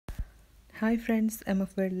Hi friends,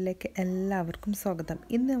 MF വേൾഡിലേക്ക് എല്ലാവർക്കും സ്വാഗതം.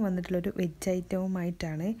 ഇന്ന് വന്നിട്ടുള്ളൊരു വെജ്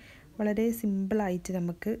ഐറ്റവുമായിട്ടാണ്. വളരെ സിമ്പിളായിട്ട്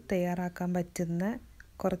നമുക്ക് തയ്യാറാക്കാൻ പറ്റുന്ന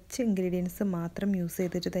കുറച്ച് ഇൻഗ്രീഡിയൻസ് മാത്രം യൂസ്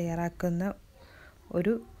ചെയ്തിട്ട് തയ്യാറാക്കുന്ന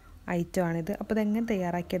ഒരു ഐറ്റമാണിത്. അപ്പോൾ ഇതെങ്ങനെ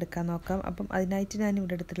തയ്യാറാക്കിയെടുക്കാൻ നോക്കാം. അപ്പം അതിനായിട്ട് ഞാൻ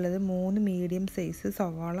ഇവിടെ എടുത്തിട്ടുള്ളത് 3 മീഡിയം സൈസ്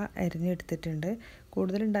സവാള അരിഞ്ഞെടുത്തിട്ടുണ്ട്.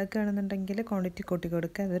 കൂടുതൽ ഉണ്ടാക്കുകയാണെന്നുണ്ടെങ്കിൽ ക്വാണ്ടിറ്റി കൂട്ടി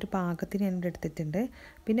കൊടുക്കുക. അതൊരു പാകത്തിന് ഞാൻ ഇവിടെ എടുത്തിട്ടുണ്ട്.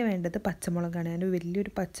 പിന്നെ വേണ്ടത് പച്ചമുളകാണ്. ഞാൻ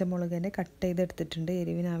വലിയൊരു പച്ചമുളകിനെ കട്ട് ചെയ്തെടുത്തിട്ടുണ്ട്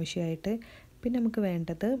എരിവിന് ആവശ്യമായിട്ട്. പിന്നെ നമുക്ക്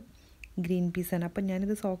വേണ്ടത് ഗ്രീൻ പീസാണ്. അപ്പം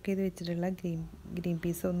ഞാനിത് സോക്ക് ചെയ്ത് വെച്ചിട്ടുള്ള ഗ്രീൻ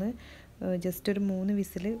പീസ് ഒന്ന് ജസ്റ്റ് ഒരു 3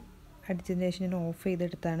 വിസിൽ അടിച്ചതിന് ശേഷം ഞാൻ ഓഫ്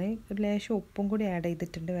ചെയ്തെടുത്താണ്. ഒരു ലേശം ഉപ്പും കൂടി ആഡ്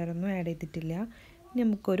ചെയ്തിട്ടുണ്ട്, വേറെ ഒന്നും ആഡ് ചെയ്തിട്ടില്ല. ഇനി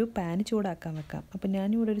നമുക്കൊരു പാൻ ചൂടാക്കാൻ വെക്കാം. അപ്പോൾ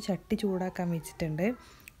ഞാനിവിടെ ഒരു ചട്ടി ചൂടാക്കാൻ വെച്ചിട്ടുണ്ട്.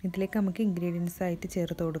 ഇതിലേക്ക് നമുക്ക് ഇൻഗ്രീഡിയൻസ് ആയിട്ട്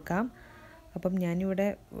ചേർത്ത് കൊടുക്കാം. അപ്പം ഞാനിവിടെ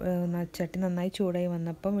ചട്ടി നന്നായി ചൂടായി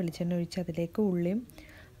വന്നപ്പം വെളിച്ചെണ്ണ ഒഴിച്ച് അതിലേക്ക് ഉള്ളിയും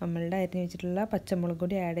നമ്മളുടെ അരിഞ്ഞ് വെച്ചിട്ടുള്ള പച്ചമുളക്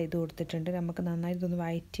കൂടി ആഡ് ചെയ്ത് കൊടുത്തിട്ടുണ്ട്. നമുക്ക് നന്നായിട്ടൊന്ന്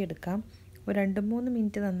വഴറ്റിയെടുക്കാം. ഒരു 2-3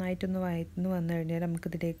 മിനിറ്റ് നന്നായിട്ടൊന്ന് വഴന്ന് വന്നു കഴിഞ്ഞാൽ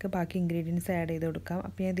നമുക്കിതിലേക്ക് ബാക്കി ഇൻഗ്രീഡിയൻസ് ആഡ് ചെയ്ത് കൊടുക്കാം.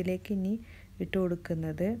 അപ്പോൾ ഞാൻ ഇതിലേക്ക് ഇനി ഇട്ട്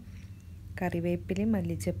കൊടുക്കുന്നത് കറിവേപ്പിലയും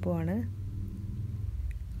മല്ലിച്ചപ്പുമാണ്.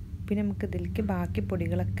 പിന്നെ നമുക്ക് ഇതിലേക്ക് ബാക്കി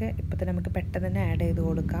പൊടികളൊക്കെ ഇപ്പോൾ തന്നെ നമുക്ക് പെട്ടെന്ന് തന്നെ ആഡ് ചെയ്ത്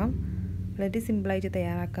കൊടുക്കാം. വളരെ സിമ്പിളായിട്ട്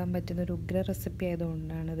തയ്യാറാക്കാൻ പറ്റുന്ന ഒരു ഉഗ്ര റെസിപ്പി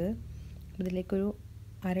ആയതുകൊണ്ടാണിത്. ഇതിലേക്കൊരു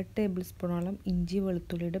 1/2 ടേബിൾ സ്പൂണോളം ഇഞ്ചി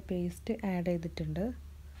വെളുത്തുള്ളിയുടെ പേസ്റ്റ് ആഡ് ചെയ്തിട്ടുണ്ട്.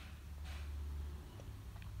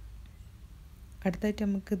 അടുത്തായിട്ട്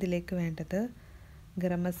നമുക്ക് ഇതിലേക്ക് വേണ്ടത്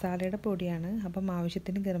ഗരം മസാലയുടെ പൊടിയാണ്. അപ്പം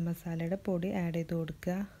ആവശ്യത്തിന് ഗരം മസാലയുടെ പൊടി ആഡ് ചെയ്ത്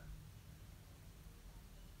കൊടുക്കുക.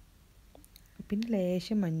 പിന്നെ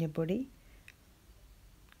ലേശം മഞ്ഞൾപ്പൊടി,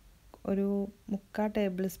 ഒരു 3/4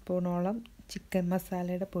 ടേബിൾ സ്പൂണോളം ചിക്കൻ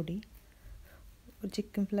മസാലയുടെ പൊടി. ഒരു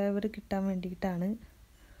ചിക്കൻ ഫ്ലേവർ കിട്ടാൻ വേണ്ടിയിട്ടാണ്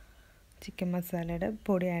ചിക്കൻ മസാലയുടെ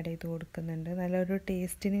പൊടി ആഡ് ചെയ്ത് കൊടുക്കുന്നുണ്ട്. നല്ലൊരു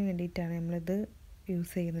ടേസ്റ്റിന് വേണ്ടിയിട്ടാണ് നമ്മളിത്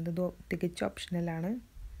യൂസ് ചെയ്യുന്നത്. ഇത് തികച്ചും ഓപ്ഷണലാണ്.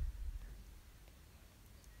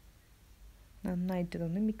 നന്നായിട്ട്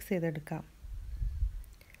ഇതൊന്ന് മിക്സ് ചെയ്തെടുക്കാം.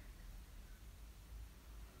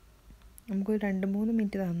 നമുക്കൊരു 2-3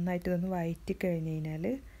 മിനിറ്റ് നന്നായിട്ട് ഇതൊന്ന് വഴറ്റി കഴിഞ്ഞ് കഴിഞ്ഞാൽ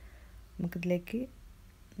നമുക്കിതിലേക്ക്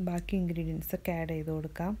ബാക്കി ഇൻഗ്രീഡിയൻസൊക്കെ ആഡ് ചെയ്ത്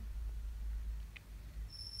കൊടുക്കാം.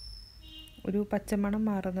 ഒരു പച്ചമണം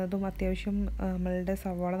മാറുന്നതും അത്യാവശ്യം നമ്മളുടെ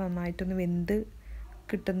സവാള നന്നായിട്ടൊന്ന് വെന്ത്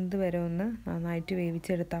കിട്ടുന്നത് വരെ ഒന്ന് നന്നായിട്ട്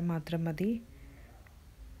വേവിച്ചെടുത്താൽ മാത്രം മതി.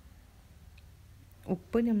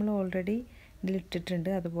 ഉപ്പ് നമ്മൾ ഓൾറെഡി ഇതിലിട്ടിട്ടുണ്ട്.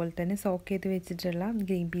 അതുപോലെ തന്നെ സോക്ക് ചെയ്ത് വെച്ചിട്ടുള്ള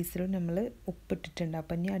ഗ്രീൻ പീസിലും നമ്മൾ ഉപ്പിട്ടിട്ടുണ്ട്.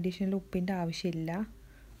 അപ്പം ഇനി അഡീഷണൽ ഉപ്പിൻ്റെ ആവശ്യമില്ല.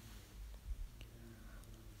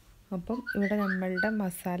 അപ്പം ഇവിടെ നമ്മളുടെ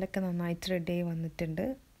മസാലയൊക്കെ നന്നായിട്ട് റെഡി ആയി വന്നിട്ടുണ്ട്.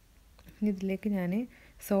 ഇതിലേക്ക് ഞാൻ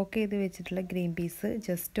സോക്ക് ചെയ്ത് വെച്ചിട്ടുള്ള ഗ്രീൻ പീസ്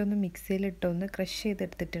ജസ്റ്റ് ഒന്ന് മിക്സിയിലിട്ടൊന്ന് ക്രഷ്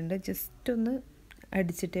ചെയ്തെടുത്തിട്ടുണ്ട്. ജസ്റ്റ് ഒന്ന്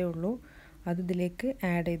അടിച്ചിട്ടേ ഉള്ളൂ. അത് ഇതിലേക്ക്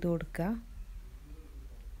ആഡ് ചെയ്ത് കൊടുക്കുക.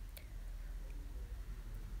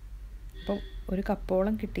 അപ്പം ഒരു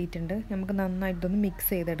കപ്പോളം കിട്ടിയിട്ടുണ്ട്. നമുക്ക് നന്നായിട്ടൊന്ന്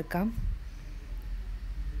മിക്സ് ചെയ്തെടുക്കാം.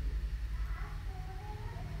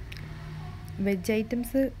 വെജ്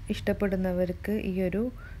ഐറ്റംസ് ഇഷ്ടപ്പെടുന്നവർക്ക് ഈ ഒരു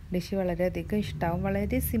ഡിഷ് വളരെയധികം ഇഷ്ടമാവും.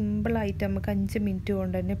 വളരെ സിമ്പിളായിട്ട് നമുക്ക് 5 മിനിറ്റ്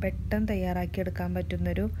കൊണ്ട് തന്നെ പെട്ടെന്ന് തയ്യാറാക്കിയെടുക്കാൻ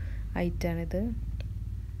പറ്റുന്നൊരു ഐറ്റമാണിത്.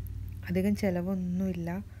 അധികം ചിലവൊന്നുമില്ല.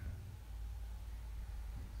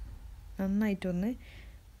 നന്നായിട്ടൊന്ന്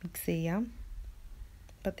മിക്സ് ചെയ്യാം.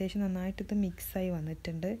 അത്യാവശ്യം നന്നായിട്ടിത് മിക്സായി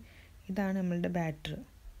വന്നിട്ടുണ്ട്. ഇതാണ് നമ്മളുടെ ബാറ്റർ.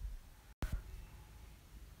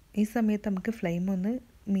 ഈ സമയത്ത് നമുക്ക് ഫ്ലെയിം ഒന്ന്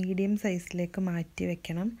മീഡിയം സൈസിലേക്ക് മാറ്റി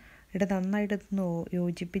വെക്കണം. ഇവിടെ നന്നായിട്ട്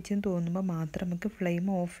യോജിപ്പിച്ചെന്ന് തോന്നുമ്പോൾ മാത്രം നമുക്ക് ഫ്ലെയിം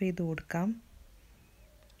ഓഫ് ചെയ്ത് കൊടുക്കാം.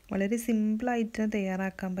 വളരെ സിമ്പിളായിട്ട്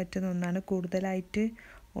തയ്യാറാക്കാൻ പറ്റുന്ന ഒന്നാണ്. കൂടുതലായിട്ട്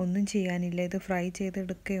ഒന്നും ചെയ്യാനില്ല. ഇത് ഫ്രൈ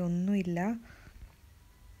ചെയ്തെടുക്കുകയൊന്നുമില്ല.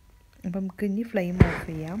 അപ്പം നമുക്ക് ഇനി ഫ്ലെയിം ഓഫ്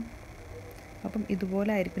ചെയ്യാം. അപ്പം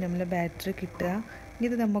ഇതുപോലെ ആയിരിക്കും നമ്മളെ ബാറ്ററി കിട്ടുക.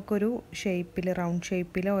 ഇത് നമുക്കൊരു ഷേപ്പിൽ, റൗണ്ട്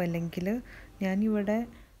ഷേപ്പിലോ അല്ലെങ്കിൽ ഞാനിവിടെ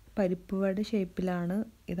പരിപ്പ് വട ഷേപ്പിലാണ്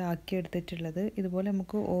ഇതാക്കിയെടുത്തിട്ടുള്ളത്. ഇതുപോലെ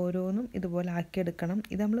നമുക്ക് ഓരോന്നും ഇതുപോലെ ആക്കിയെടുക്കണം.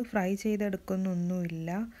 ഇത് നമ്മൾ ഫ്രൈ ചെയ്തെടുക്കുന്നൊന്നുമില്ല.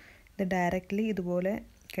 ഇത് ഡയറക്റ്റ്ലി ഇതുപോലെ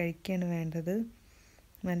കഴിക്കുകയാണ് വേണ്ടത്.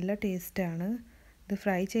 നല്ല ടേസ്റ്റാണ്. ഇത്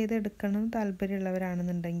ഫ്രൈ ചെയ്തെടുക്കണം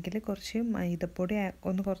താല്പര്യമുള്ളവരാണെന്നുണ്ടെങ്കിൽ കുറച്ച് മൈദപ്പൊടി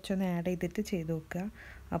കുറച്ചൊന്ന് ആഡ് ചെയ്തിട്ട് ചെയ്ത് നോക്കുക.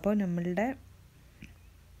 അപ്പോൾ നമ്മളുടെ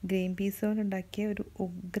ഗ്രീൻ പീസ് കൊണ്ട് ഉണ്ടാക്കിയ ഒരു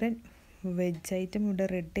ഉഗ്രൻ വെജ് ഐറ്റം ഇവിടെ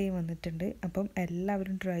റെഡി ആയി വന്നിട്ടുണ്ട്. അപ്പം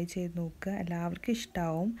എല്ലാവരും ട്രൈ ചെയ്ത് നോക്കുക. എല്ലാവർക്കും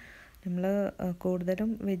ഇഷ്ടമാവും. നമ്മൾ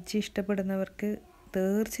കൂടുതലും വെജ് ഇഷ്ടപ്പെടുന്നവർക്ക്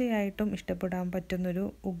തീർച്ചയായിട്ടും ഇഷ്ടപ്പെടാൻ പറ്റുന്നൊരു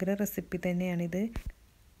ഉഗ്ര റെസിപ്പി തന്നെയാണിത്.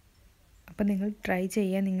 അപ്പം നിങ്ങൾ ട്രൈ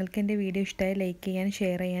ചെയ്യുക. നിങ്ങൾക്ക് എൻ്റെ വീഡിയോ ഇഷ്ടമായി ലൈക്ക് ചെയ്യാനും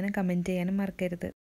ഷെയർ ചെയ്യാനും കമൻറ്റ് ചെയ്യാനും മറക്കരുത്.